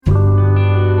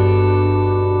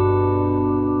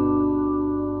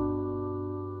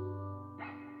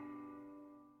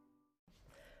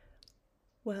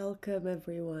Welcome,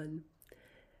 everyone.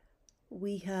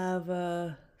 We have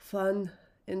a fun,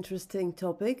 interesting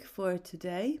topic for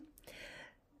today: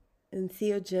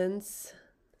 entheogens,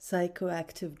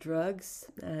 psychoactive drugs,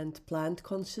 and plant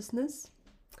consciousness.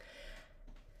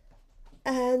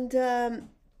 And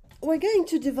we're going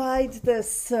to divide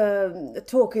this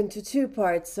talk into two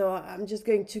parts. So I'm just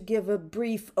going to give a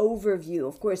brief overview.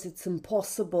 Of course, it's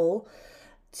impossible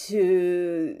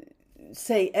to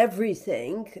say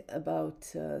everything about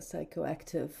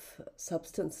psychoactive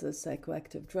substances,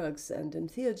 psychoactive drugs, and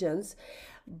entheogens,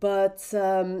 but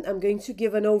I'm going to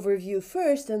give an overview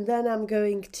first, and then I'm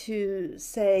going to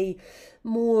say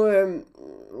more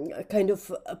kind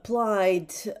of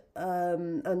applied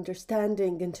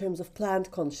understanding in terms of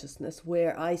plant consciousness,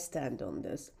 where I stand on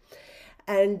this.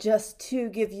 And just to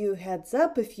give you heads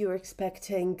up, if you're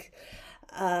expecting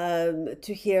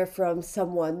to hear from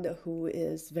someone who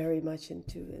is very much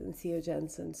into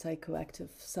entheogens and psychoactive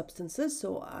substances,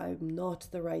 so I'm not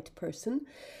the right person.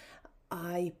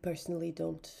 I personally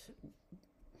don't,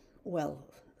 well,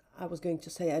 I was going to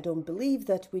say I don't believe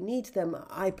that we need them.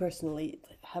 I personally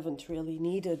haven't really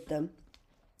needed them.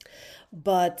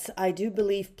 But I do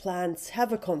believe plants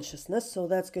have a consciousness, so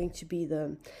that's going to be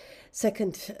the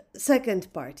second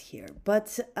part here.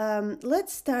 But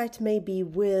let's start maybe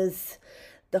with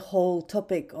the whole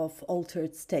topic of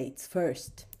altered states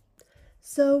first.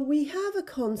 So we have a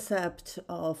concept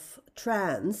of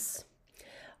trance,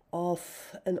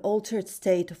 of an altered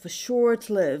state, of a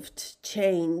short-lived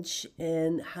change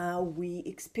in how we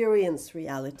experience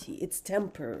reality. It's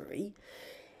temporary.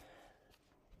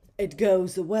 It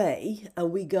goes away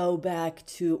and we go back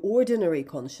to ordinary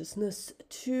consciousness,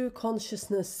 to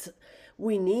consciousness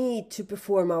we need to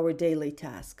perform our daily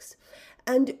tasks.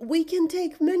 And we can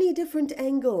take many different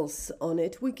angles on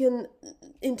it. We can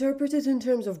interpret it in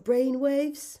terms of brain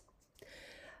waves.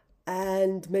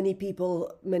 And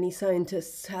many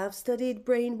scientists have studied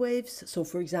brain waves. So,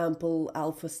 for example,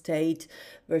 alpha state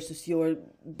versus your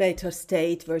beta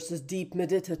state versus deep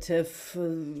meditative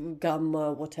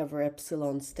gamma, whatever,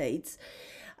 epsilon states.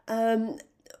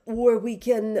 Or we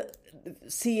can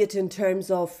see it in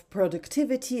terms of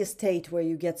productivity, a state where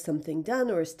you get something done,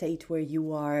 or a state where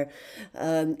you are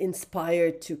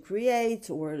inspired to create,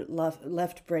 or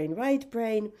left brain, right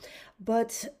brain.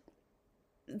 But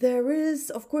there is,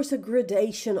 of course, a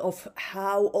gradation of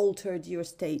how altered your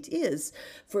state is.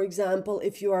 For example,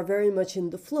 if you are very much in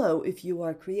the flow, if you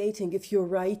are creating, if you're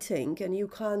writing, and you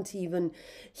can't even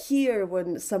hear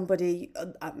when somebody,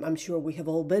 I'm sure we have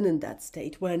all been in that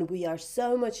state, when we are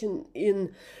so much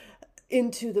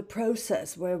into the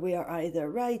process where we are either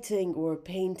writing or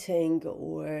painting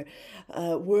or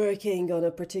working on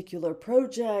a particular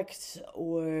project,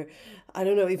 or I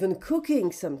don't know, even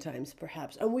cooking sometimes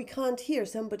perhaps, and we can't hear.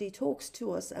 Somebody talks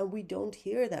to us and we don't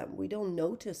hear them. We don't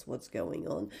notice what's going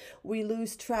on. We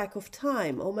lose track of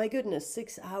time. Oh my goodness,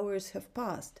 6 hours have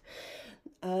passed.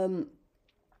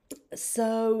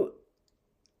 So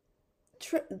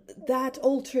that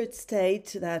altered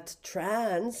state, that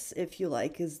trance, if you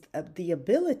like, is the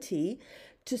ability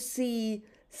to see,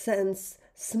 sense,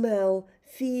 smell,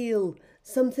 feel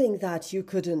something that you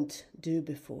couldn't do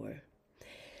before.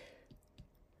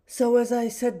 So as I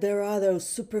said, there are those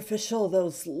superficial,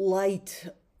 those light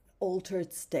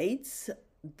altered states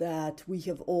that we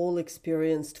have all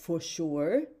experienced for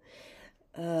sure,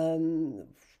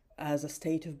 as a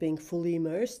state of being fully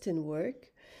immersed in work.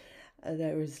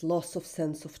 There is loss of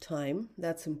sense of time.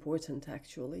 That's important,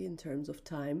 actually, in terms of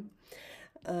time.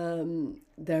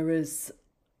 There is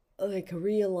like a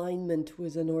realignment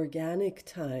with an organic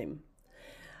time,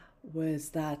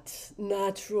 with that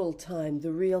natural time,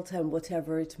 the real time,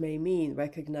 whatever it may mean,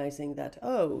 recognizing that,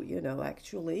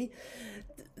 actually,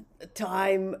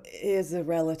 time is a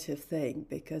relative thing,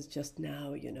 because just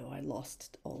now, I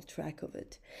lost all track of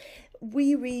it.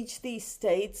 We reach these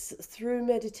states through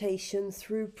meditation,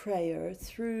 through prayer,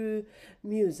 through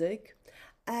music.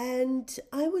 And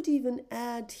I would even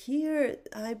add here,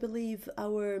 I believe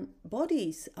our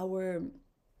bodies, our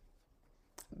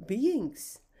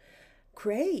beings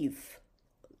crave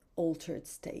altered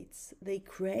states. They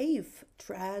crave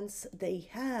trance. They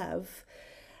have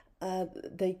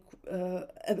like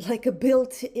a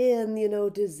built-in,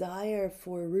 desire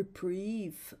for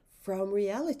reprieve from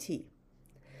reality,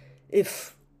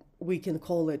 if we can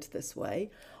call it this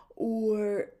way,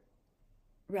 or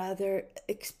rather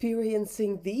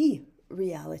experiencing the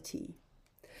reality.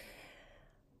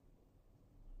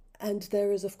 And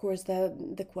there is, of course,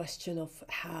 the question of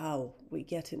how we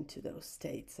get into those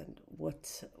states and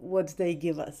what they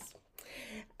give us.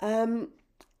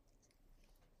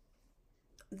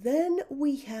 then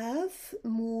we have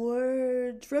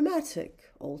more dramatic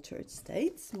altered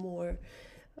states, more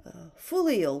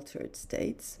fully altered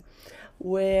states,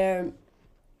 where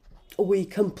we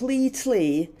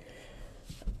completely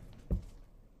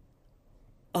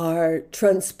are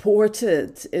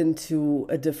transported into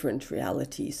a different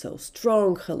reality. So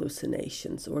strong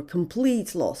hallucinations or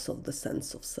complete loss of the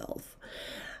sense of self.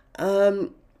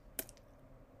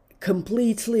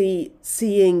 Completely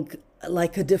seeing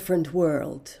like a different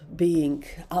world, being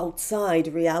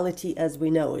outside reality as we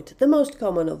know it. The most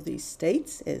common of these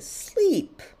states is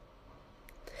sleep.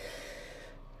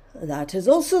 That is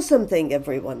also something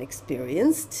everyone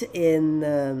experienced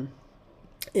in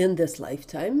this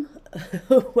lifetime.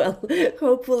 Well,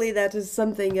 hopefully that is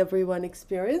something everyone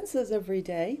experiences every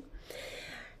day.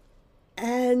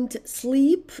 And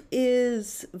sleep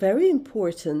is very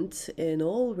important in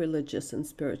all religious and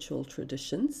spiritual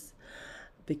traditions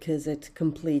because it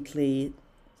completely,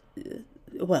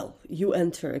 well, you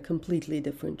enter a completely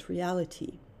different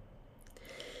reality.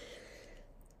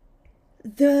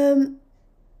 The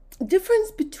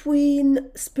difference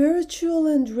between spiritual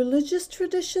and religious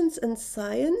traditions and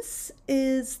science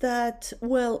is that,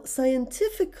 well,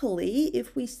 scientifically,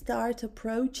 if we start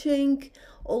approaching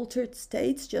altered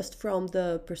states just from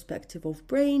the perspective of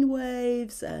brain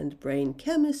waves and brain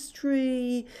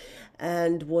chemistry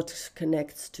and what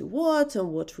connects to what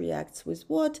and what reacts with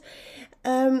what,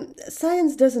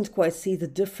 science doesn't quite see the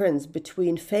difference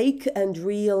between fake and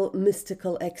real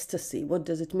mystical ecstasy. What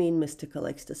does it mean, mystical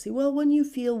ecstasy? Well, when you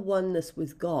feel oneness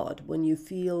with God, when you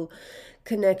feel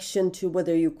connection to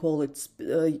whether you call it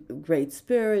Great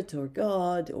Spirit or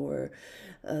God or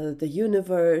the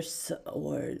universe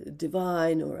or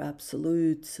divine or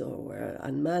absolute or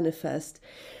unmanifest.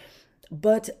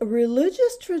 But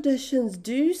religious traditions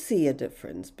do see a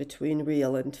difference between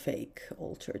real and fake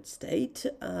altered state.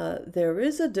 There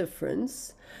is a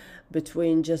difference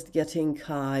between just getting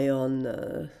high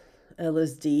on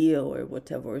LSD or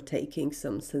whatever, taking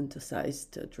some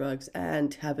synthesized drugs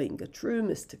and having a true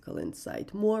mystical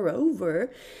insight.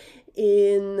 Moreover,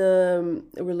 in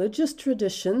religious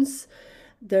traditions,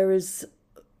 there is,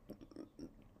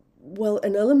 well,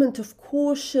 an element of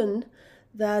caution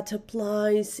that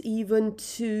applies even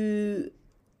to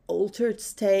altered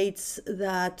states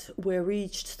that were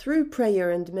reached through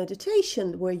prayer and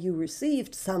meditation, where you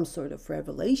received some sort of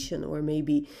revelation, or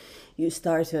maybe you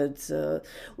started,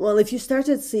 well, if you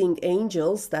started seeing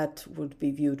angels, that would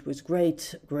be viewed with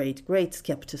great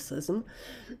skepticism.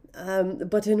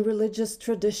 But in religious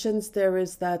traditions, there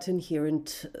is that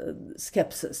inherent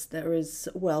skepsis. There is,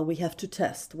 well, we have to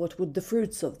test. What would the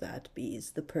fruits of that be?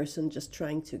 Is the person just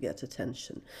trying to get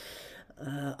attention?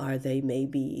 Are they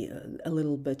maybe a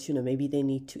little bit, maybe they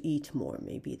need to eat more.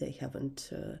 Maybe they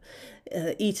haven't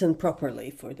eaten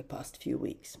properly for the past few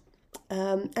weeks.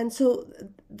 And so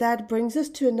that brings us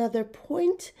to another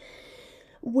point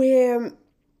where,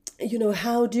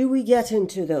 how do we get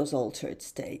into those altered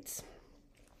states?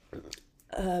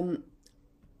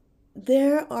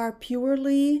 There are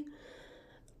purely,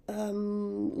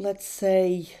 let's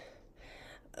say,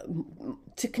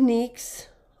 techniques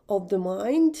of the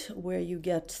mind where you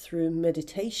get through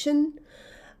meditation,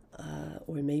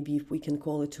 or maybe if we can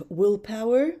call it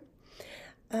willpower.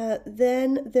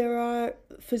 Then there are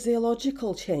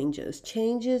physiological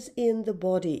changes in the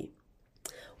body.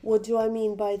 What do I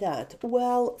mean by that?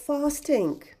 Well,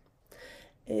 fasting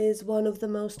is one of the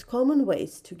most common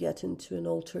ways to get into an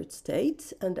altered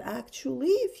state. And actually,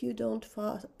 if you don't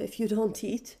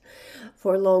eat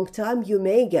for a long time, you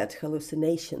may get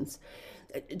hallucinations.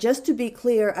 Just to be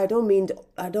clear, I don't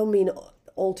mean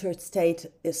altered state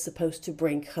is supposed to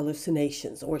bring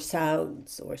hallucinations or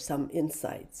sounds or some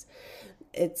insights.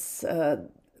 It's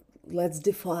let's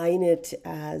define it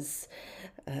as,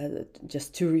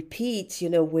 just to repeat,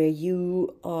 where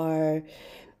you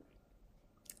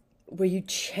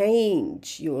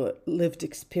change your lived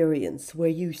experience, where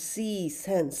you see,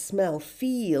 sense, smell,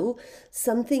 feel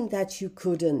something that you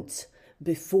couldn't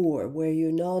before, where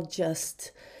you're not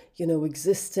just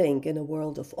existing in a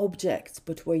world of objects,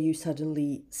 but where you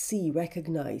suddenly see,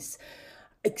 recognize,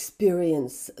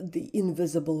 experience the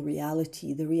invisible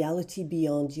reality, the reality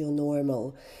beyond your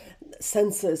normal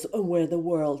senses, where the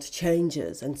world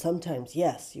changes. And sometimes,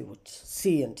 yes, you would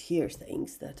see and hear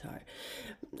things that are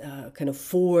kind of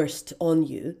forced on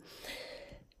you.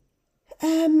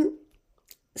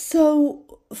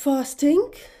 So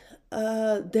fasting,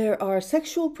 there are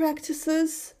sexual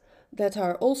practices that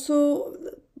are also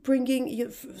bringing you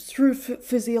through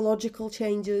physiological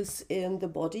changes in the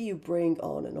body. You bring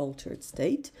on an altered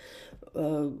state,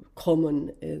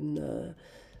 common in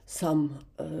some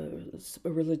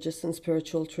religious and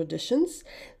spiritual traditions.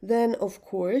 Then, of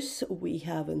course, we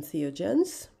have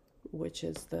entheogens, which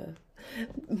is the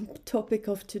topic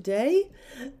of today.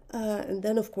 And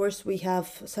then, of course, we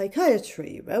have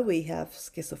psychiatry, right? We have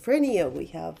schizophrenia, we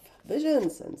have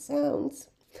visions and sounds.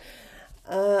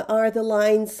 Are the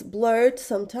lines blurred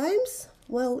sometimes?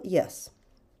 Well, yes.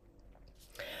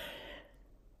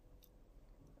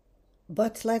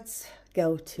 But let's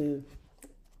go to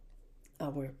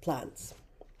our plants.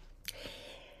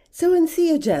 So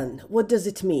entheogen, what does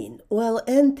it mean? Well,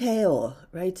 entheo,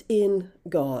 right, in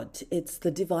God, it's the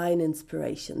divine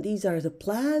inspiration. These are the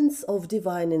plants of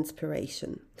divine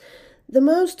inspiration. The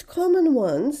most common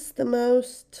ones, the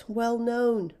most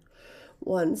well-known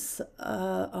ones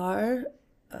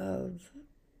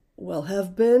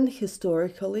have been,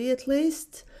 historically at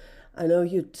least. I know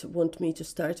you'd want me to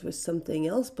start with something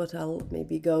else, but I'll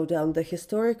maybe go down the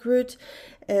historic route.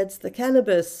 It's the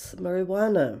cannabis,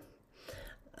 marijuana,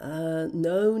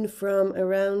 known from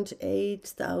around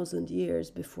 8,000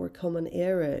 years before Common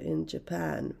Era in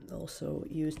Japan, also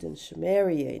used in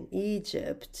Sumeria, in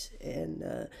Egypt,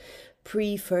 in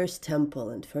pre-First Temple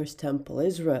and First Temple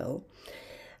Israel.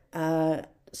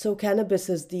 So cannabis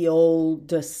is the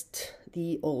oldest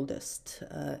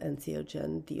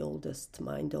entheogen, the oldest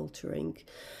mind-altering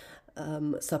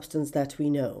substance that we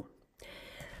know.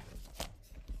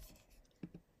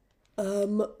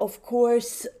 Of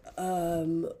course,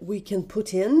 we can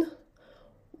put in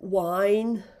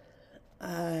wine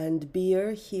and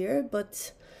beer here,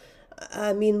 but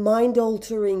I mean,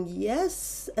 mind-altering,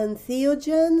 yes,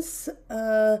 entheogens,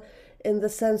 in the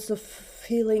sense of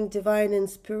feeling divine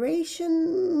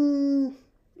inspiration,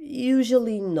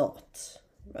 usually not,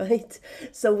 right?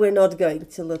 So we're not going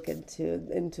to look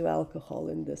into alcohol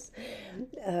in this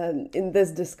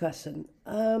discussion.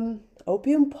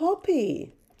 Opium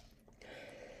poppy.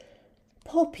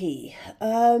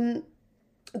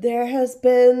 There has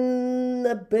been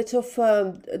a bit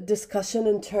of discussion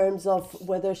in terms of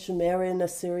whether Sumerian,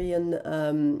 Assyrian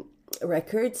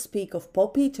records speak of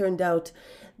poppy. Turned out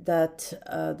that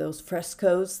those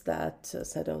frescoes that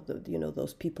said,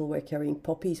 those people were carrying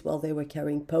poppies, well, they were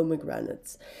carrying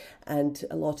pomegranates. And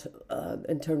a lot,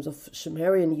 in terms of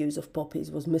Sumerian use of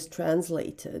poppies, was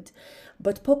mistranslated.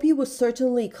 But poppy was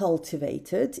certainly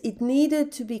cultivated. It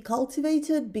needed to be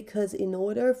cultivated because in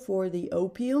order for the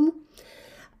opium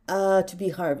to be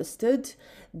harvested,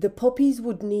 the poppies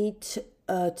would need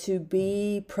to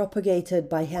be propagated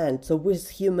by hand, so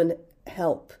with human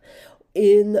help.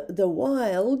 In the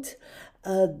wild,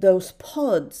 those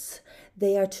pods,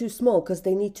 they are too small because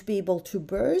they need to be able to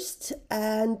burst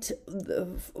and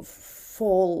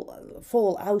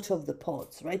fall out of the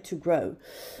pods, right, to grow.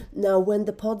 Now, when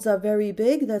the pods are very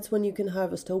big, that's when you can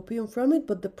harvest opium from it.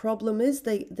 But the problem is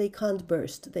they can't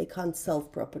burst, they can't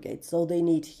self-propagate, so they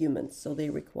need humans. So they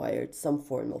required some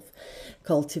form of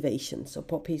cultivation. So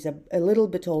poppies are a little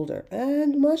bit older.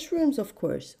 And mushrooms, of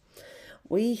course.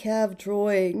 We have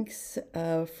drawings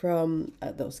from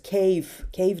those cave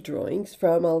drawings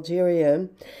from Algeria,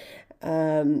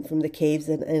 from the caves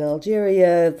in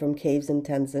Algeria, from caves in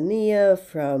Tanzania,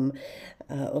 from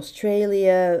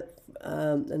Australia,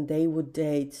 and they would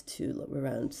date to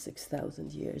around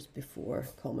 6,000 years before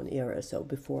Common Era, so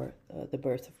before the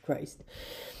birth of Christ.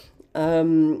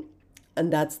 And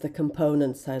that's the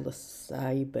component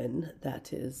psilocybin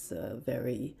that is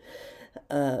very...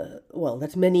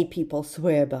 that many people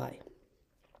swear by.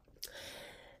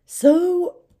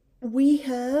 So we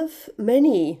have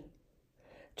many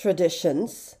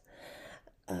traditions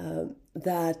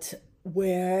that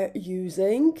were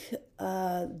using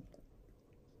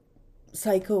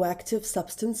psychoactive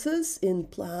substances in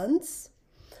plants.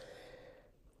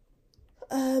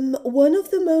 One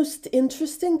of the most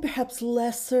interesting, perhaps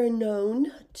lesser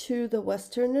known to the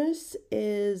Westerners,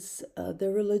 is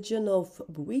the religion of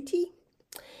Bwiti.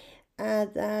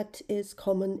 That is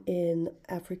common in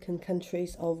African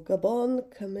countries of Gabon,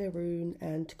 Cameroon,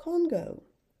 and Congo.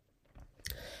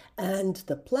 And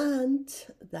the plant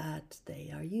that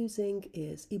they are using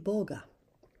is iboga.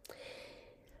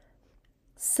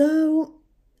 So,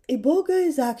 iboga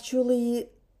is actually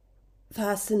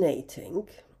fascinating.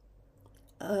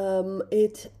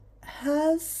 It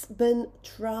has been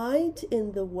tried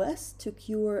in the West to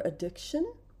cure addiction,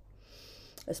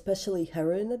 especially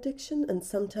heroin addiction, and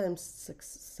sometimes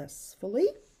successfully,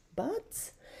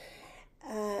 but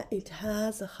it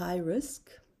has a high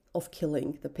risk of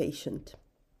killing the patient.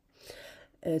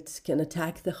 It can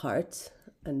attack the heart,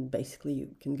 and basically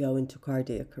you can go into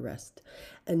cardiac arrest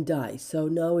and die. So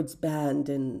now it's banned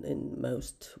in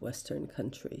most Western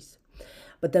countries.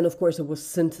 But then, of course, it was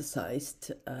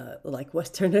synthesized like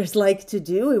Westerners like to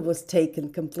do. It was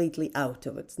taken completely out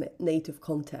of its native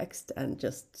context and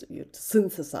just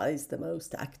synthesize the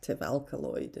most active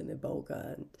alkaloid in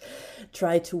iboga and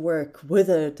try to work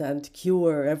with it and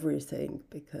cure everything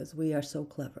because we are so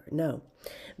clever. Now,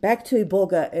 back to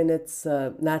iboga in its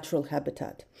natural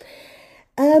habitat.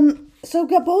 So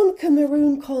Gabon,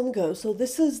 Cameroon, Congo. So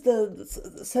this is the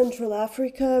Central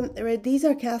Africa, right? These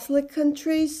are Catholic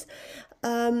countries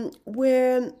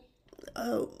where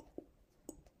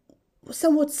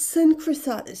somewhat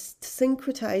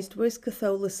syncretized with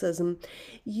Catholicism.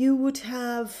 You would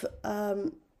have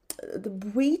the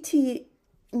Bwiti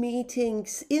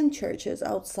meetings in churches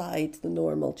outside the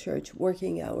normal church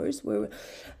working hours, where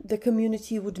the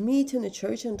community would meet in a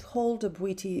church and hold a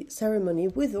Bwiti ceremony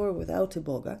with or without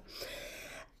iboga.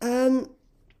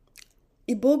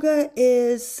 Iboga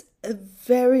is a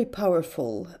very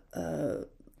powerful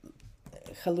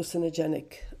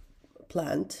hallucinogenic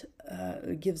plant.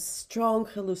 It gives strong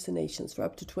hallucinations for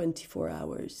up to 24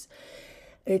 hours.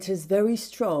 It is very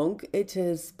strong. It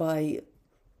is by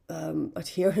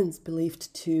adherents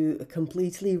believed to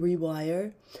completely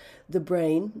rewire the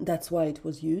brain. That's why it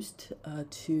was used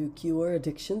to cure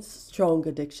addictions, strong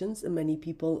addictions, and many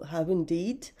people have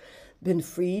indeed been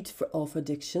freed of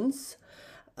addictions.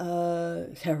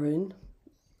 Heroin,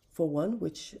 for one,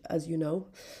 which, as you know,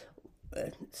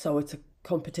 so it's a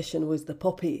competition with the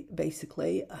poppy,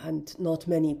 basically, and not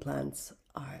many plants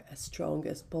are as strong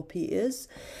as poppy is.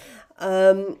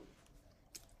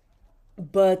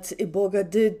 But iboga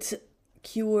did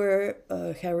cure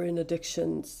heroin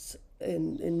addictions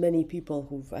in many people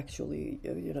who've actually,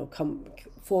 come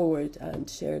forward and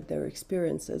shared their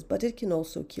experiences, but it can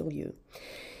also kill you.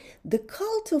 The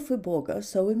cult of iboga,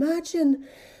 so imagine,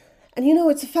 and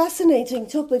it's a fascinating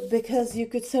topic because you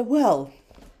could say, well,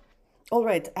 all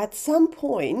right, at some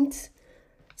point,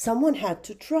 someone had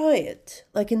to try it.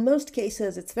 Like in most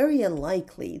cases, it's very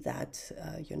unlikely that,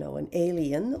 an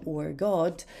alien or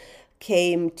God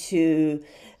came to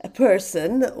a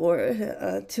person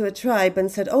or to a tribe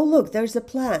and said, oh, look, there's a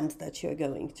plant that you're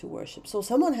going to worship. So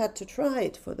someone had to try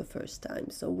it for the first time.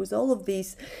 So with all of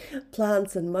these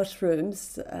plants and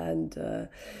mushrooms and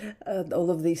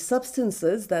all of these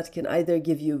substances that can either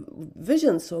give you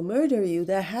visions or murder you,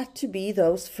 there had to be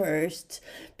those first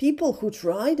people who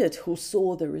tried it, who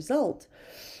saw the result.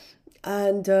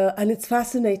 And it's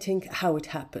fascinating how it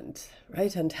happened,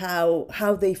 right? And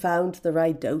how they found the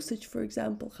right dosage, for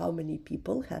example, how many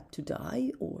people had to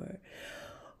die or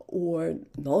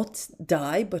not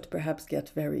die, but perhaps get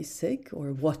very sick,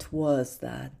 or what was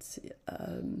that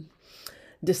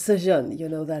decision,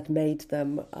 that made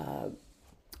them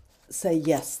say,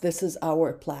 yes, this is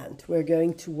our plant. We're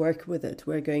going to work with it.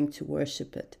 We're going to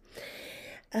worship it.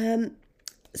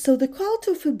 So the cult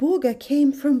of iboga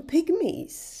came from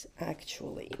pygmies,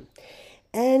 actually.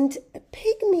 And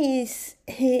pygmies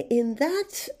in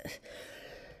that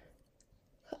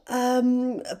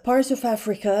part of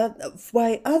Africa,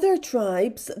 by other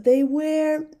tribes, they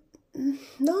were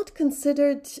not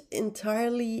considered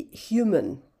entirely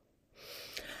human.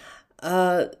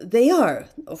 They are,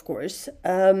 of course,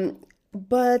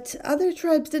 but other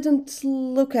tribes didn't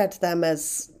look at them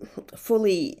as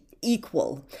fully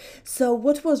equal. So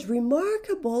what was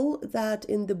remarkable that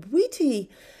in the Bwiti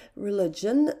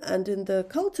religion and in the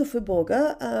cult of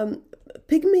iboga,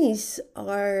 pygmies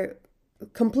are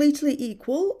completely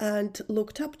equal and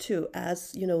looked up to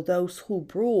as, those who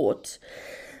brought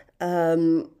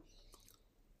iboga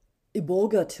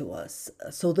to us.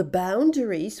 So the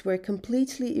boundaries were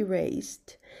completely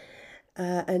erased,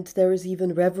 and there is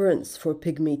even reverence for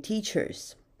pygmy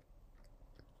teachers.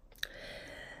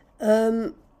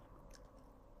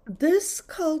 This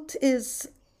cult is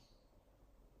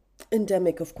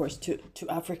endemic, of course, to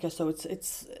Africa, so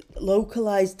it's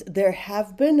localized. There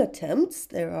have been attempts.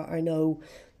 There are no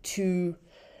two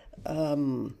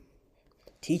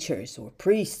teachers or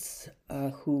priests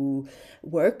who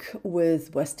work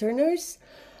with Westerners,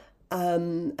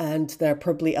 and there are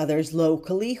probably others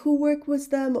locally who work with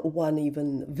them. One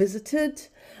even visited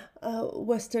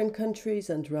Western countries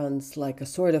and runs like a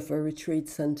sort of a retreat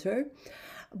center.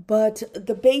 But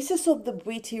the basis of the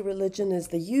Bwiti religion is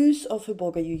the use of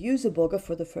iboga. You use iboga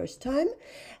for the first time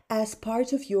as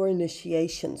part of your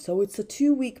initiation. So it's a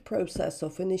 2-week process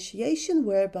of initiation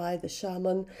whereby the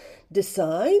shaman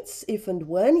decides if and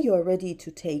when you're ready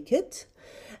to take it.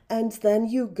 And then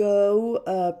you go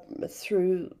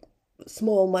through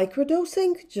small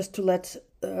microdosing just to let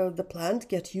the plant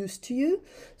get used to you.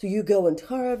 So you go and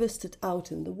harvest it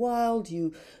out in the wild,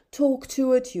 you talk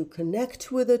to it, you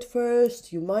connect with it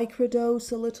first, you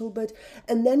microdose a little bit,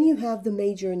 and then you have the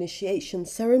major initiation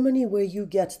ceremony where you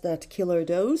get that killer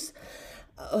dose,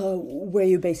 where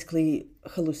you basically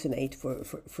hallucinate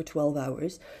for 12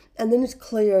 hours, and then it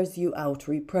clears you out,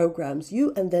 reprograms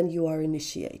you, and then you are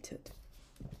initiated.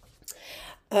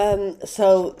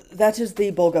 So that is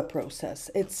the iboga process.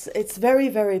 It's very,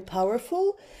 very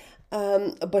powerful,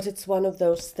 but it's one of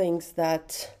those things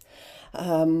that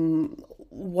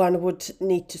one would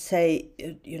need to say,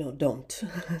 don't,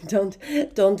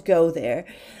 don't go there.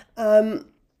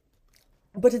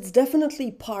 But it's definitely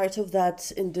part of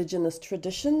that indigenous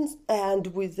tradition, and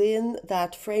within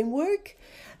that framework,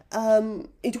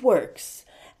 it works.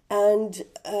 And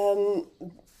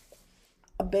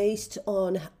based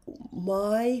on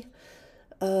my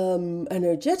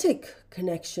energetic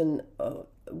connection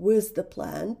with the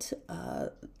plant,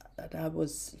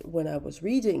 when I was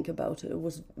reading about it, it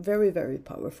was very, very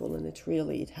powerful, and it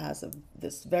has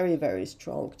this very, very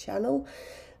strong channel,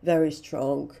 very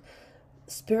strong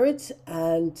spirit,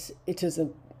 and it is a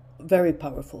very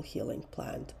powerful healing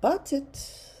plant. But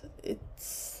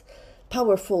it's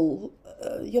powerful,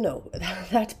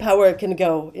 that power can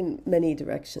go in many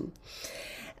directions.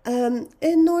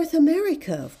 In North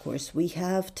America, of course, we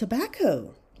have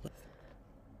tobacco.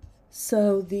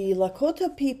 So the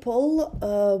Lakota people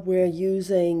were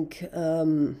using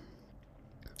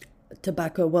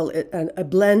tobacco, a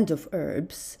blend of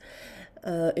herbs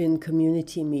in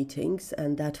community meetings,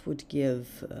 and that would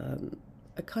give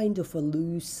a kind of a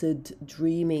lucid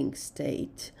dreaming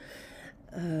state.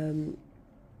 The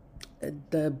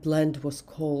blend was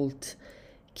called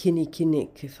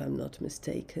Kinnikinnick, if I'm not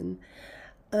mistaken.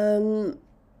 In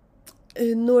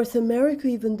North America,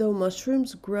 even though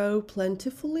mushrooms grow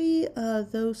plentifully,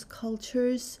 those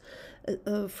cultures,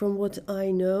 from what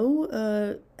I know,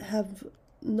 have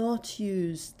not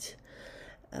used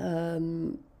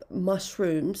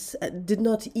mushrooms, did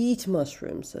not eat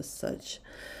mushrooms as such,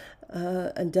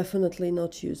 and definitely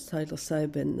not use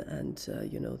psilocybin and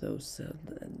those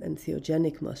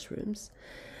entheogenic mushrooms.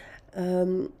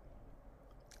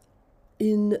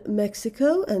 In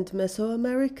Mexico and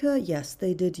Mesoamerica, yes,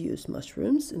 they did use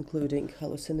mushrooms, including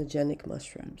hallucinogenic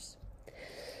mushrooms.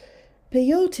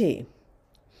 Peyote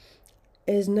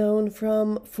is known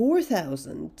from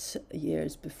 4,000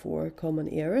 years before Common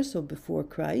Era, so before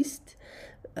Christ.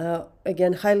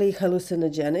 Again, highly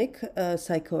hallucinogenic,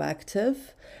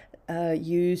 psychoactive,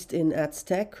 used in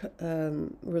Aztec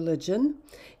religion.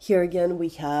 Here again, we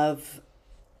have,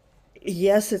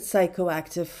 yes, it's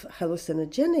psychoactive,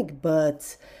 hallucinogenic,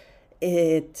 but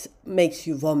it makes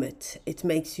you vomit. It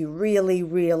makes you really,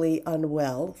 really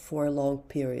unwell for a long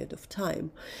period of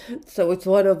time. So it's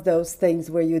one of those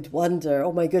things where you'd wonder,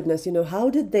 oh my goodness,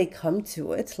 how did they come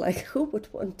to it? Like, who would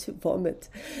want to vomit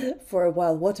for a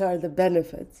while? What are the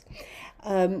benefits?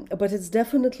 But it's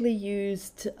definitely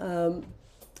used a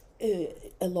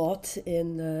lot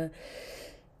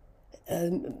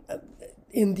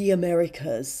in the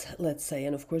Americas, let's say,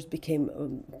 and of course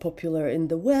became popular in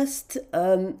the West.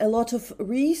 A lot of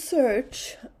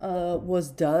research was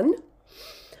done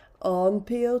on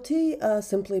peyote,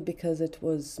 simply because it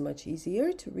was much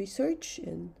easier to research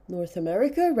in North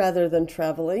America rather than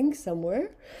traveling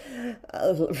somewhere,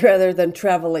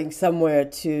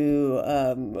 to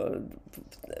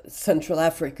Central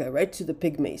Africa, right, to the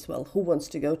Pygmies. Well, who wants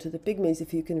to go to the Pygmies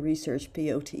if you can research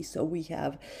peyote? So we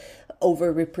have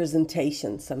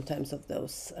over-representation sometimes of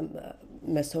those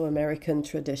Mesoamerican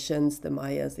traditions, the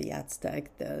Mayas, the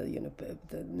Aztec,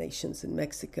 the nations in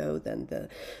Mexico, then the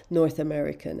North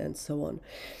American, and so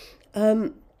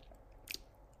on.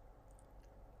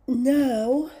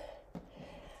 Now,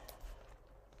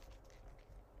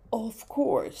 of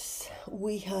course,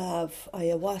 we have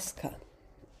ayahuasca.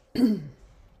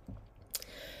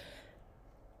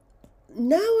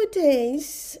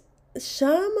 Nowadays,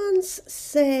 shamans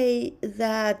say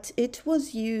that it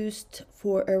was used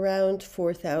for around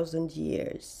 4,000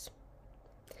 years.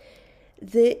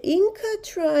 The Inca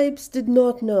tribes did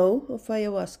not know of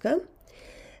ayahuasca,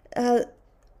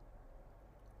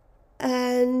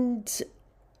 and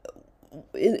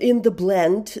in the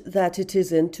blend that it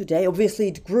is in today, obviously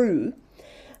it grew,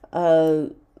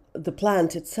 the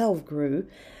plant itself grew.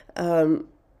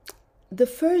 The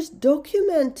first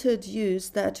documented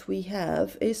use that we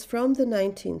have is from the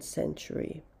 19th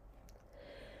century.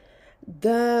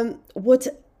 What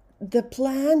the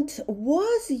plant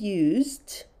was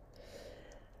used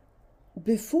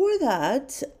Before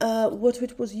that, what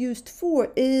it was used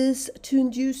for is to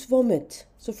induce vomit.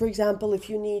 So, for example, if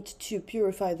you need to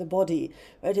purify the body,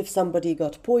 right? If somebody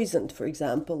got poisoned, for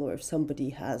example, or if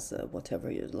somebody has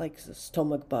whatever, like a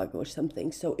stomach bug or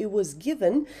something. So it was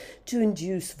given to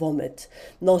induce vomit,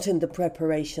 not in the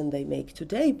preparation they make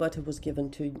today, but it was given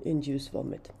to induce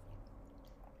vomit.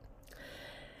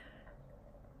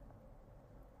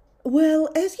 Well,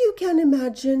 as you can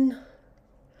imagine,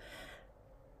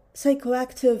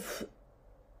 psychoactive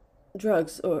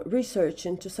drugs or research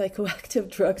into psychoactive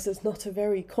drugs is not a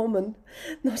very common,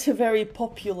 not a very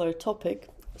popular topic.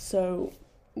 So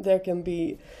there can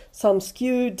be some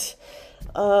skewed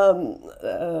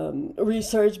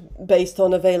research based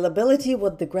on availability,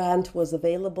 what the grant was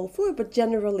available for, but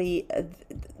generally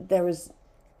there is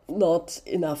not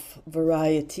enough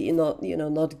variety, not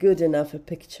good enough a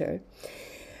picture.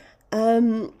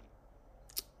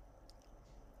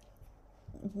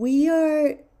 We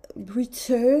are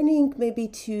returning maybe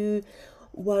to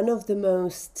one of the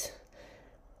most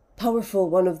powerful,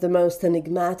 one of the most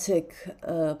enigmatic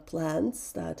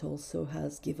plants that also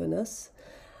has given us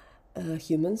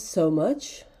humans so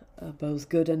much, both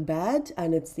good and bad,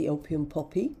 and it's the opium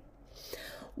poppy.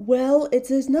 Well,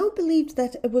 it is now believed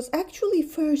that it was actually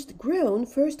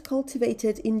first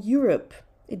cultivated in Europe.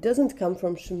 It doesn't come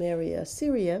from Sumeria,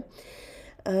 Syria.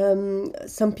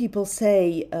 Some people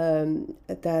say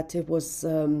that it was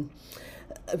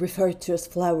referred to as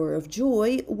flower of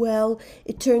joy. Well,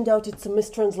 it turned out it's a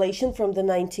mistranslation from the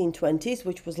 1920s,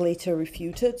 which was later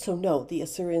refuted. So no, the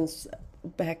Assyrians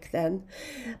back then,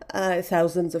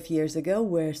 thousands of years ago,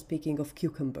 were speaking of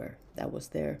cucumber. That was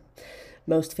their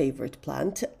most favorite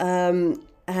plant.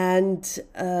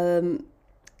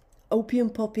 Opium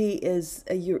poppy is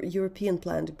a European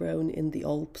plant grown in the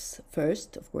Alps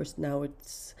first. Of course, now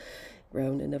it's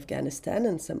grown in Afghanistan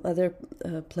and some other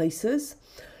places.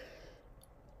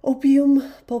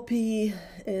 Opium poppy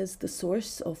is the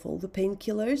source of all the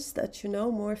painkillers that you know,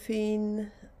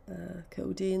 morphine,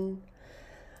 codeine.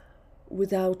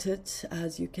 Without it,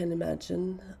 as you can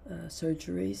imagine,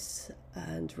 surgeries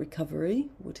and recovery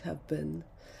would have been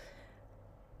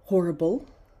horrible.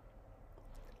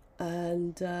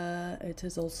 And it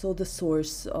is also the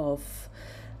source of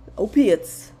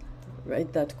opiates,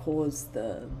 right, that cause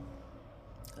the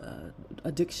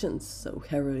addictions. So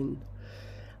heroin,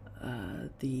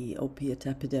 the opiate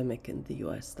epidemic in the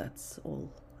US, that's all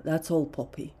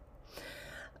poppy.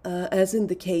 As in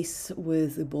the case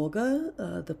with iboga,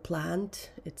 the plant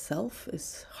itself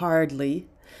is hardly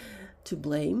to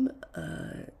blame.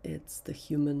 It's the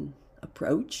human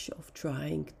approach of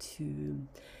trying to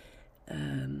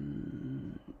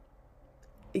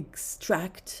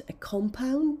extract a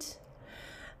compound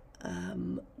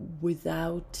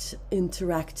without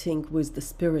interacting with the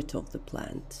spirit of the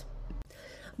plant.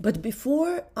 But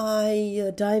before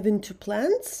I dive into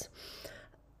plants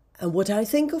and what I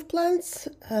think of plants,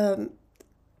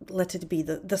 let it be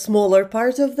the smaller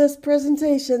part of this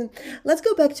presentation, let's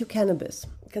go back to cannabis,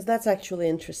 because that's actually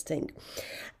interesting.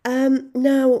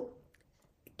 Now,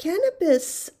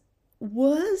 cannabis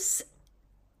was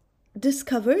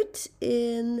discovered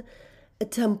in a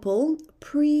temple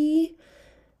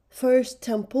pre-First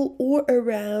Temple or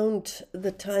around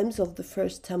the times of the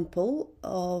First Temple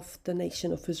of the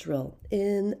nation of Israel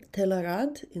in Tel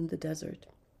Arad in the desert.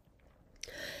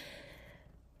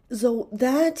 So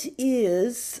that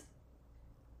is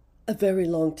a very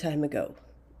long time ago.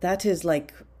 That is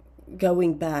like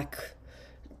going back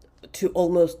to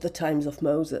almost the times of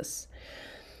Moses.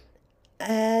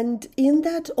 And in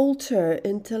that altar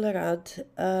in Tel Arad,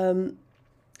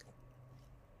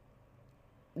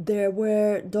 there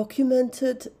were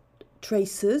documented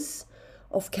traces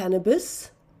of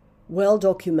cannabis, well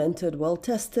documented, well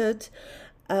tested,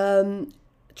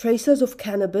 traces of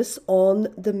cannabis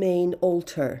on the main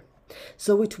altar.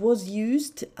 So it was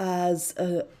used as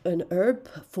an herb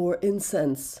for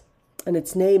incense. And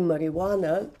its name,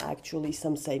 marijuana, actually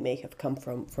some say may have come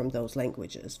from those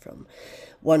languages, from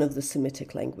one of the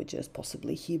Semitic languages,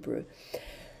 possibly Hebrew.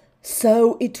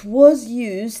 So it was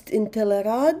used in Tel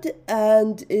Arad,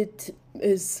 and it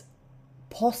is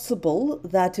possible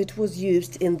that it was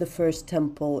used in the first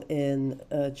temple in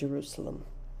Jerusalem.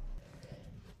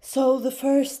 So the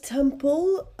first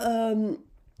temple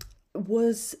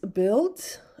was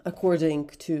built, according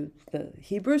to the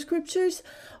Hebrew scriptures,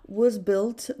 was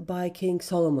built by King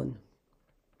Solomon.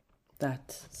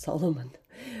 That Solomon.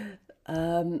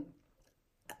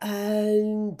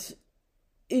 And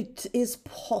it is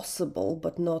possible,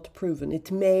 but not proven.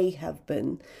 It may have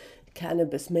been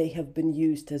cannabis may have been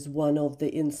used as one of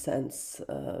the incense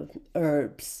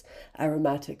herbs,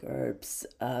 aromatic herbs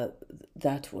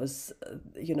that was,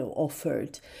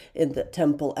 offered in the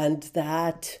temple, and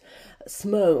that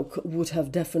smoke would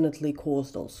have definitely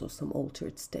caused also some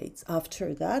altered states.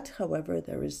 After that, however,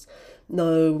 there is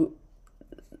no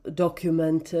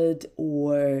documented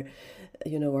or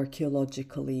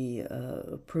archaeologically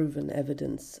proven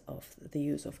evidence of the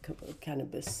use of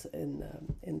cannabis in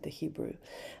the Hebrew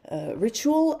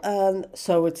ritual,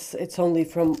 so it's only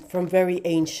from very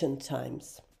ancient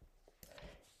times.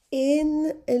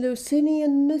 In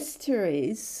Eleusinian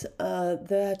mysteries,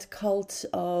 that cult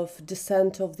of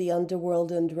descent of the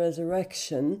underworld and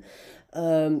resurrection,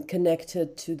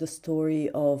 connected to the story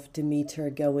of Demeter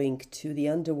going to the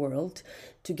underworld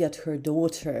to get her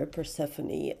daughter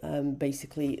Persephone.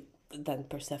 Basically, then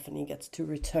Persephone gets to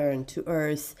return to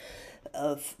Earth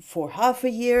for half a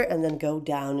year and then go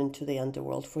down into the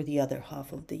underworld for the other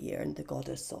half of the year. And the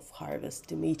goddess of harvest,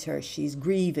 Demeter, she's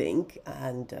grieving,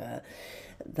 and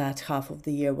that half of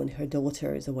the year when her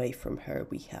daughter is away from her,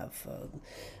 we have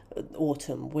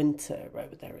autumn, winter,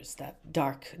 right? There is that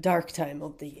dark time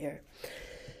of the year.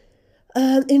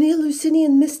 In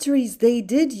Eleusinian mysteries, they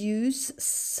did use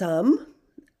some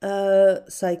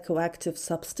psychoactive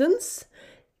substance,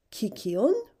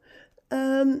 kykeon,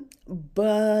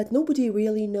 but nobody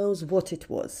really knows what it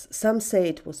was. Some say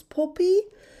it was poppy,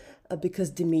 because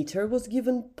Demeter was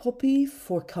given poppy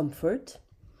for comfort.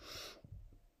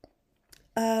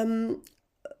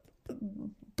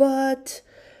 But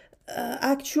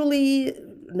actually,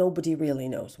 nobody really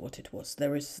knows what it was.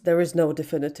 There is no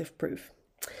definitive proof.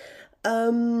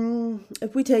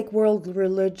 If we take world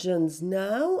religions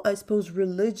now, I suppose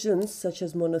religions such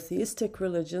as monotheistic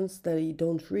religions, they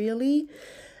don't really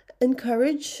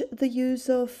encourage the use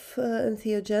of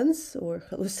entheogens or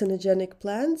hallucinogenic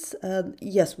plants.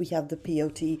 Yes, we have the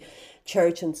peyote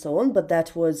church and so on, but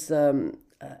that was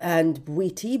and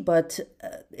Bwiti, but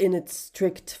in its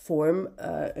strict form,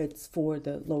 it's for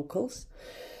the locals,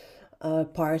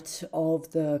 part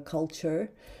of the culture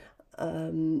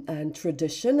and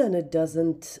tradition, and it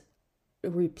doesn't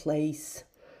replace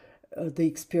the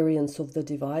experience of the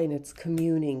divine. It's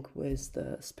communing with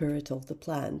the spirit of the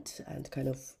plant and kind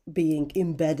of being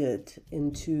embedded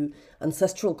into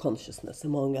ancestral consciousness,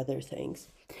 among other things.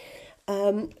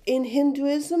 In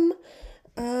Hinduism,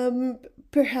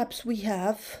 perhaps we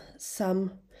have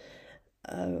some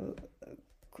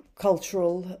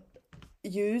cultural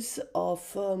use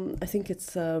of, I think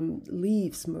it's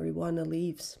leaves, marijuana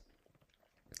leaves.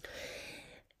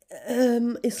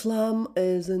 Islam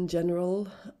is in general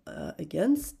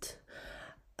against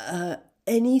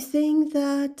anything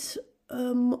that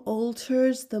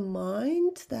alters the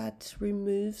mind, that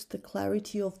removes the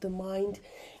clarity of the mind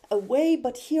away.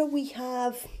 But here we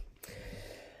have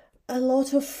a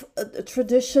lot of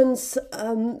traditions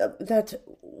that,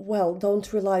 well,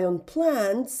 don't rely on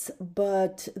plants,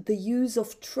 but the use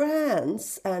of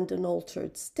trance and an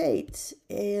altered state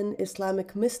in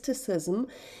Islamic mysticism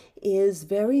is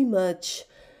very much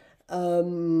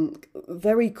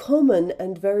very common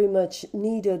and very much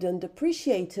needed and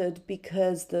appreciated,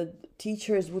 because the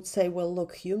teachers would say, well,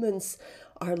 look, humans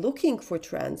are looking for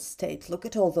trance states. Look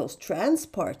at all those trance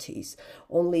parties.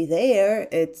 Only there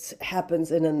it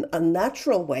happens in an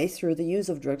unnatural way through the use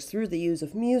of drugs, through the use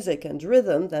of music and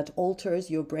rhythm that alters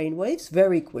your brain waves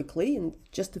very quickly in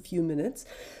just a few minutes.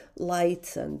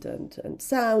 Light and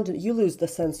sound. You lose the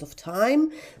sense of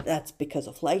time. That's because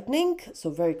of lightning.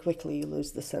 So very quickly you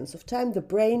lose the sense of time. The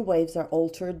brain waves are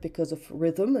altered because of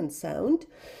rhythm and sound.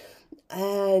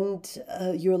 And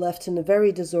you're left in a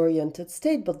very disoriented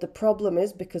state. But the problem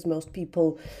is, because most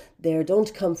people there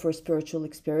don't come for a spiritual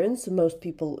experience, most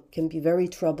people can be very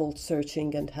troubled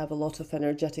searching and have a lot of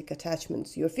energetic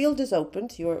attachments. Your field is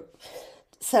opened, your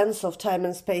sense of time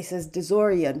and space is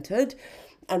disoriented.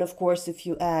 And of course, if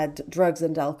you add drugs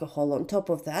and alcohol on top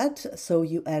of that, so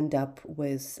you end up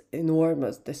with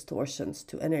enormous distortions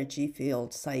to energy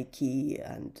field, psyche,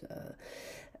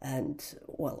 and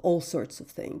well, all sorts of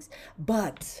things.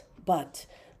 But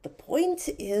the point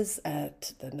is,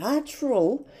 at the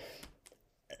natural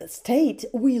state,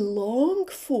 we long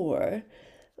for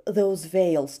those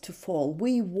veils to fall.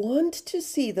 We want to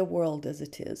see the world as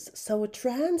it is. So a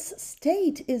trance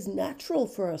state is natural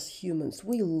for us humans.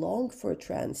 We long for a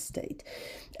trance state.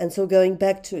 And so going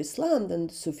back to Islam, then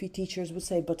Sufi teachers would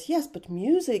say, but yes, but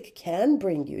music can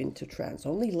bring you into trance.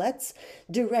 Only let's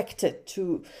direct it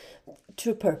to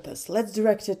purpose. Let's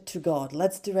direct it to God.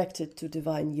 Let's direct it to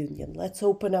divine union. Let's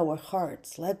open our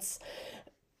hearts. Let's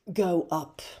go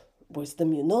up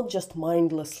wisdom, you not just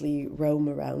mindlessly roam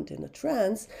around in a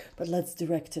trance, but let's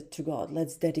direct it to God.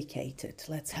 Let's dedicate it.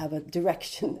 Let's have a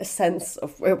direction, a sense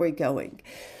of where we're going.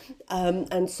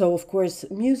 And so, of course,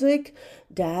 music,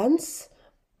 dance,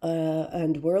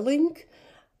 and whirling.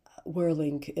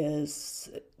 Whirling is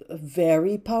a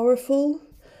very powerful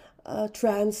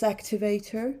trance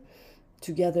activator,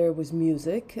 together with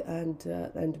music and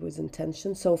with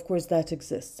intention. So, of course, that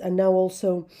exists. And now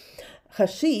also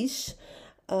hashish.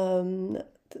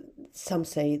 Some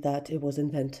say that it was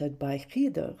invented by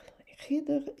Khidr.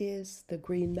 Khidr is the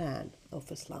green man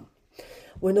of Islam.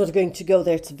 We're not going to go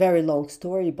there. It's a very long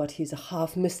story, but he's a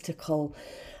half mystical,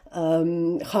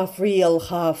 half real,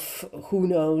 half who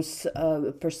knows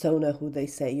persona who they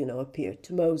say, appeared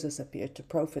to Moses, appeared to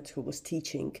prophets, who was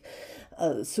teaching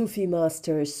Sufi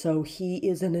masters. So he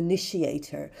is an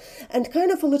initiator and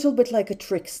kind of a little bit like a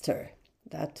trickster.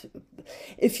 That,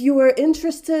 if you are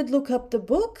interested, look up the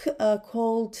book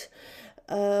called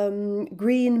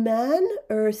Green Man,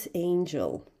 Earth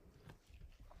Angel.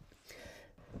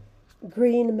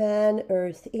 Green Man,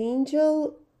 Earth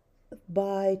Angel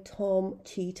by Tom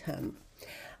Cheetham.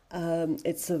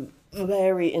 It's a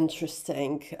very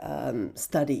interesting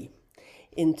study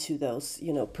into those,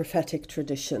 prophetic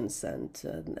traditions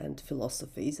and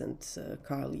philosophies, and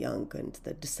Carl Jung and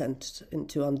the descent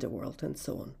into underworld and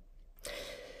so on.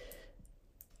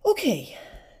 Okay,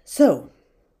 so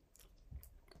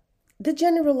the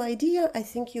general idea, I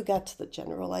think you got the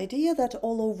general idea that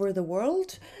all over the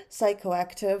world,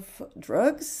 psychoactive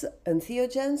drugs,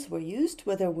 entheogens were used,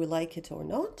 whether we like it or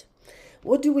not.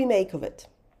 What do we make of it?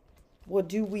 What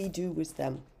do we do with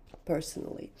them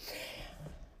personally?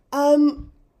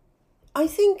 I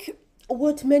think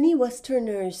what many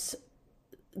Westerners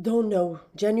don't know,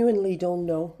 genuinely don't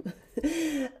know,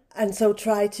 and so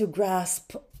try to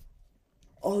grasp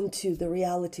onto the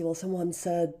reality. Well, someone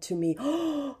said to me,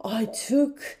 I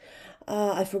took,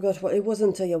 I forgot what, it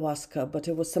wasn't ayahuasca, but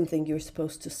it was something you're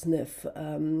supposed to sniff,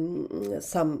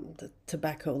 some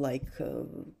tobacco-like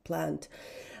plant.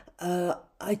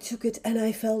 I took it and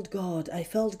I felt God. I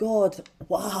felt God.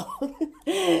 Wow.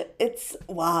 It's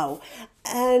wow.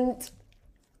 And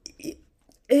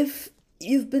if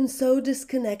you've been so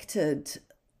disconnected,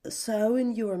 so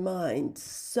in your mind,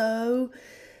 so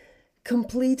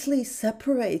completely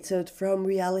separated from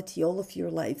reality all of your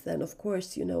life, then of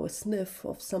course, a sniff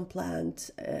of some plant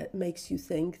makes you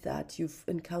think that you've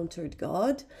encountered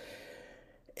God.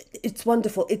 It's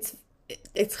wonderful. It's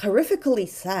horrifically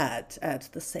sad at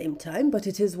the same time, but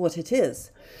it is what it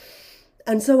is.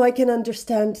 And so I can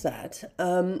understand that.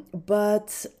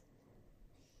 But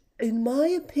in my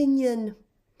opinion,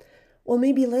 well,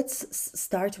 maybe let's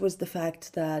start with the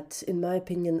fact that, in my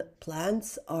opinion,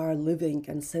 plants are living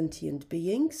and sentient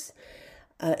beings.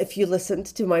 If you listened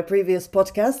to my previous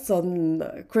podcasts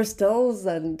on crystals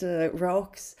and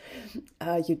rocks,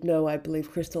 you'd know I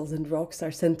believe crystals and rocks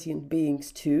are sentient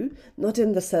beings too. Not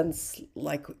in the sense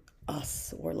like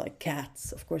us or like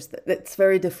cats, of course, that's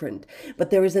very different. But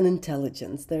there is an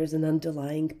intelligence, there is an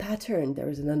underlying pattern, there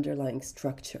is an underlying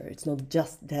structure. It's not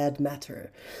just dead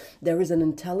matter. There is an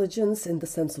intelligence in the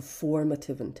sense of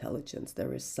formative intelligence.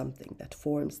 There is something that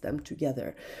forms them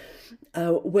together.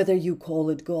 Whether you call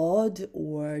it God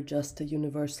or just a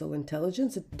universal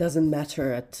intelligence, it doesn't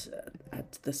matter at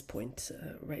this point,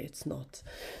 right? It's not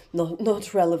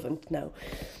relevant now.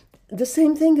 The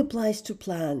same thing applies to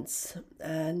plants,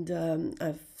 and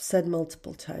I've said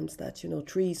multiple times that,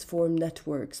 trees form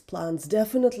networks. Plants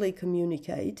definitely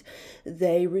communicate.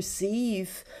 They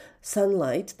receive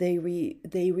sunlight. They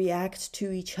react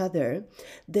to each other.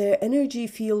 Their energy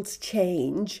fields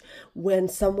change when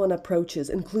someone approaches,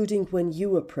 including when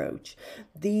you approach.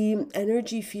 The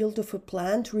energy field of a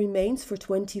plant remains for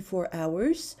 24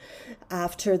 hours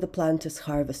after the plant is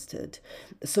harvested.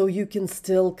 So you can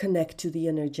still connect to the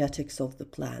energetics of the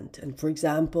plant. And for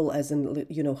example, as in,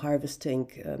 harvesting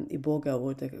iboga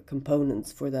or the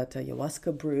components for that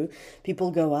ayahuasca brew, people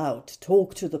go out,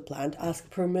 talk to the plant, ask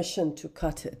permission to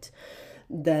cut it.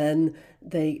 Then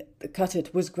they cut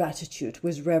it with gratitude,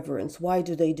 with reverence. Why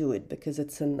do they do it? Because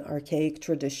it's an archaic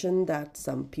tradition that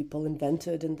some people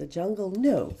invented in the jungle?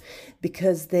 No,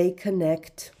 because they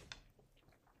connect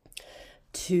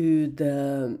to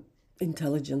the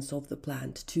intelligence of the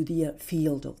plant, to the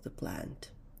field of the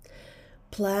plant.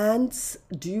 Plants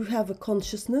do have a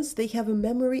consciousness. They have a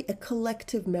memory, a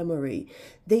collective memory.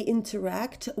 They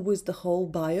interact with the whole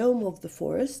biome of the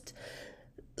forest.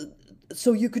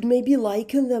 So you could maybe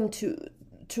liken them to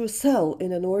a cell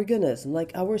in an organism.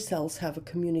 Like our cells have a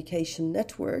communication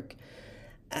network,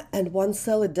 And one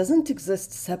cell, it doesn't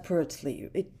exist separately.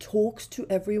 It talks to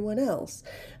everyone else.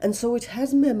 And so it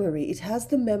has memory. It has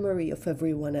the memory of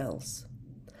everyone else.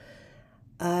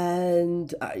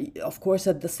 And of course,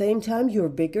 at the same time, you're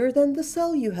bigger than the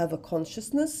cell. You have a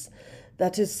consciousness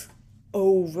that is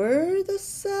over the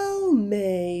cell,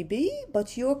 maybe,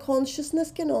 but your consciousness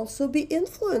can also be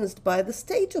influenced by the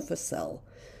state of a cell.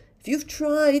 If you've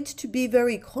tried to be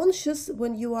very conscious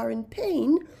when you are in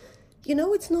pain, you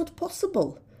know it's not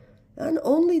possible, and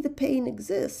only the pain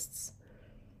exists.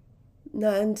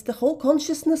 And the whole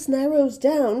consciousness narrows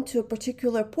down to a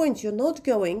particular point. You're not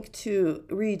going to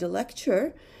read a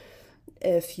lecture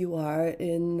if you are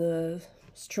in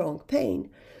strong pain.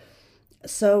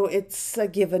 So it's a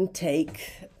give and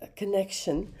take, a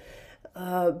connection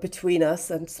between us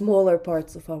and smaller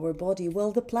parts of our body.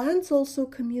 Well, the plants also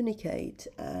communicate,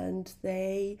 and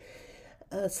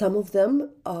some of them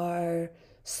are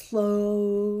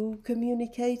slow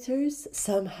communicators.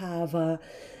 Some have a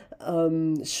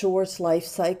short life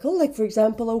cycle, like for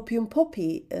example opium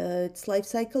poppy. Its life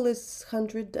cycle is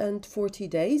 140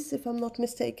 days, if I'm not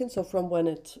mistaken, so from when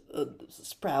it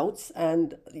sprouts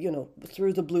and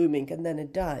through the blooming, and then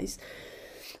it dies.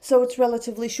 So it's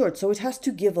relatively short, so it has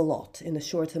to give a lot in a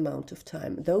short amount of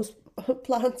time. Those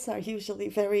plants are usually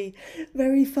very,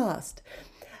 very fast.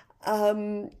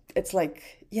 It's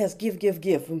like, yes, give,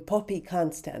 and poppy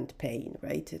can't stand pain,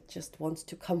 right? It just wants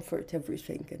to comfort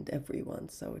everything and everyone.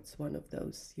 So it's one of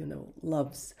those,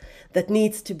 loves that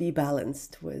needs to be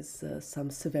balanced with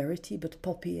some severity. But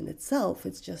poppy in itself,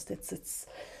 it's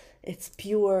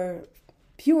pure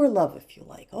love, if you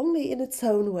like, only in its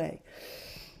own way.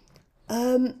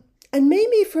 And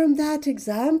maybe from that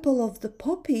example of the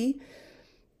poppy,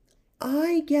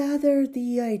 I gather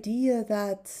the idea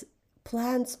that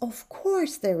plants, of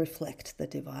course, they reflect the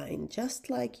divine, just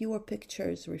like your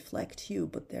pictures reflect you,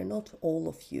 but they're not all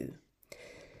of you.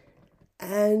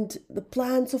 And the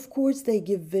plants, of course, they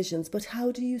give visions, but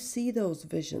how do you see those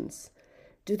visions?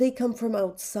 Do they come from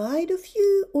outside of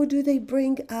you, or do they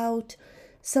bring out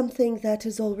something that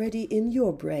is already in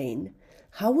your brain?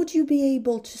 How would you be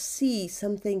able to see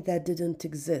something that didn't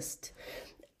exist?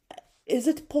 Is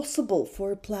it possible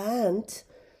for a plant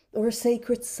or a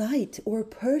sacred site or a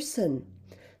person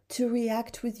to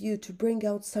react with you, to bring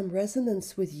out some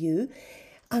resonance with you,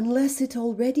 unless it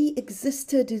already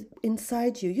existed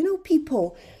inside you?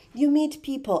 People, you meet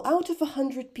people, out of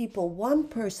 100 people, one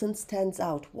person stands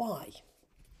out. Why?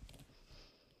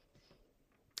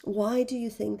 Why do you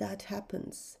think that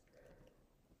happens?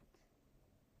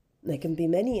 There can be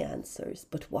many answers,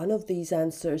 but one of these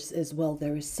answers is, well,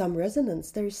 there is some resonance.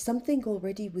 There is something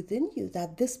already within you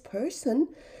that this person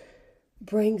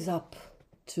brings up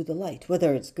to the light,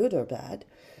 whether it's good or bad.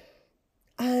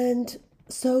 And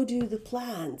so do the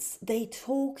plants. They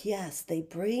talk, yes, they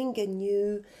bring a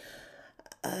new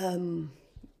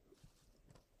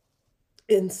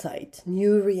insight,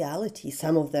 new reality.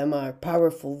 Some of them are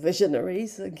powerful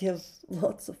visionaries and give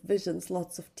lots of visions,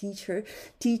 lots of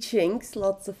teachings,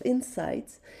 lots of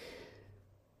insights.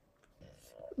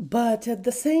 But at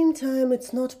the same time,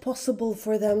 it's not possible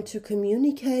for them to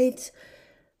communicate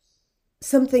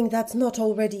something that's not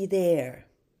already there.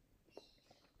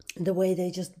 The way they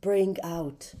just bring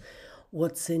out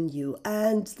what's in you.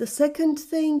 And the second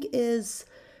thing is,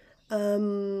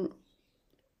 on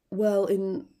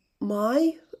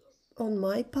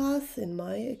my path, in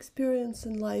my experience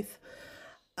in life,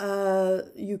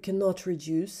 you cannot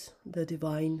reduce the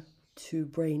divine to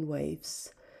brain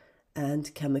waves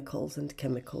and chemicals and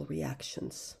chemical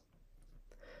reactions.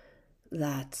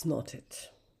 That's not it.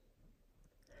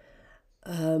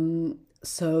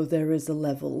 So there is a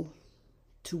level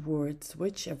towards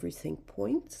which everything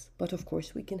points, but of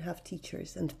course we can have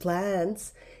teachers, and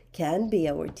plants can be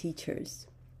our teachers.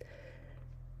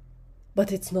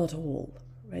 But it's not all,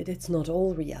 right? It's not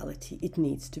all reality. It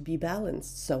needs to be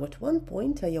balanced. So at one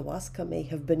point, ayahuasca may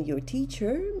have been your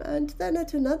teacher, and then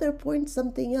at another point,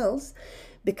 something else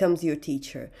becomes your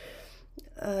teacher.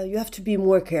 You have to be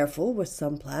more careful with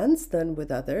some plants than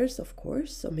with others, of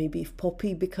course. So maybe if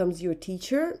poppy becomes your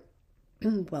teacher,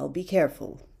 well, be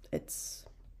careful. It's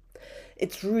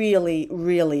really,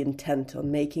 really intent on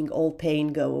making all pain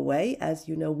go away. As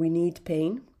you know, we need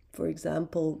pain. For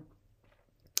example,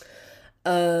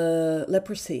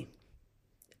 leprosy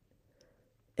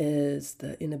is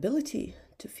the inability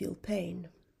to feel pain,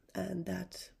 and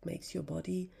that makes your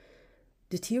body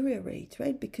deteriorate,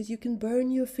 right? Because you can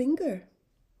burn your finger.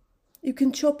 You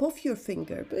can chop off your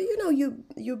finger, but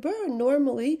you burn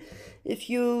normally.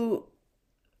 If you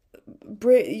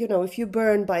if you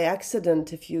burn by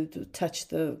accident, if you touch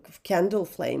the candle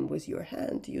flame with your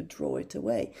hand, you draw it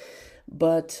away.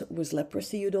 But with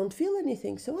leprosy, you don't feel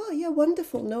anything. So, oh yeah,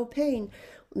 wonderful, no pain.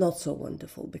 Not so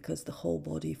wonderful, because the whole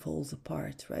body falls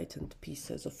apart, right? And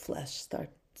pieces of flesh start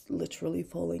literally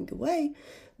falling away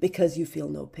because you feel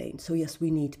no pain. So yes,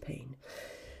 we need pain.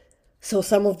 So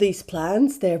some of these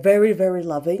plants, they're very, very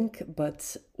loving,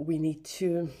 but we need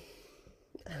to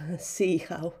see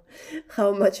how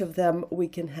much of them we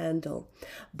can handle.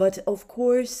 But of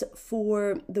course,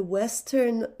 for the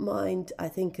Western mind, I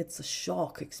think it's a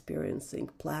shock experiencing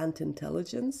plant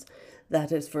intelligence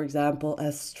that is, for example,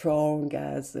 as strong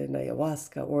as in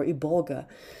ayahuasca or iboga,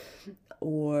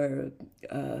 or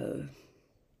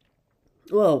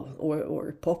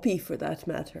or poppy for that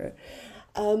matter.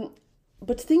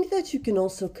 But think that you can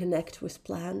also connect with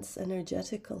plants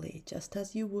energetically, just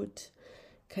as you would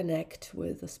connect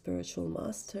with a spiritual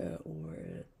master or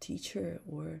a teacher,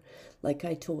 or like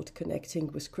I taught,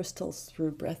 connecting with crystals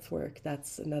through breath work.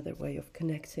 That's another way of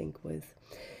connecting with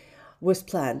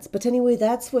plants. But anyway,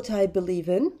 that's what I believe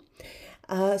in.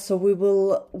 So we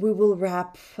will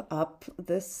wrap up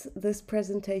this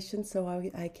presentation, so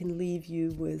I can leave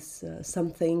you with some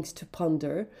things to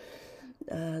ponder,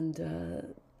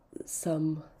 and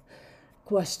some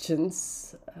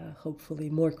questions, hopefully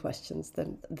more questions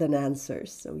than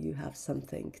answers, so you have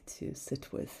something to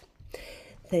sit with.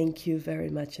 Thank you very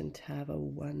much, and have a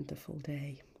wonderful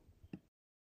day.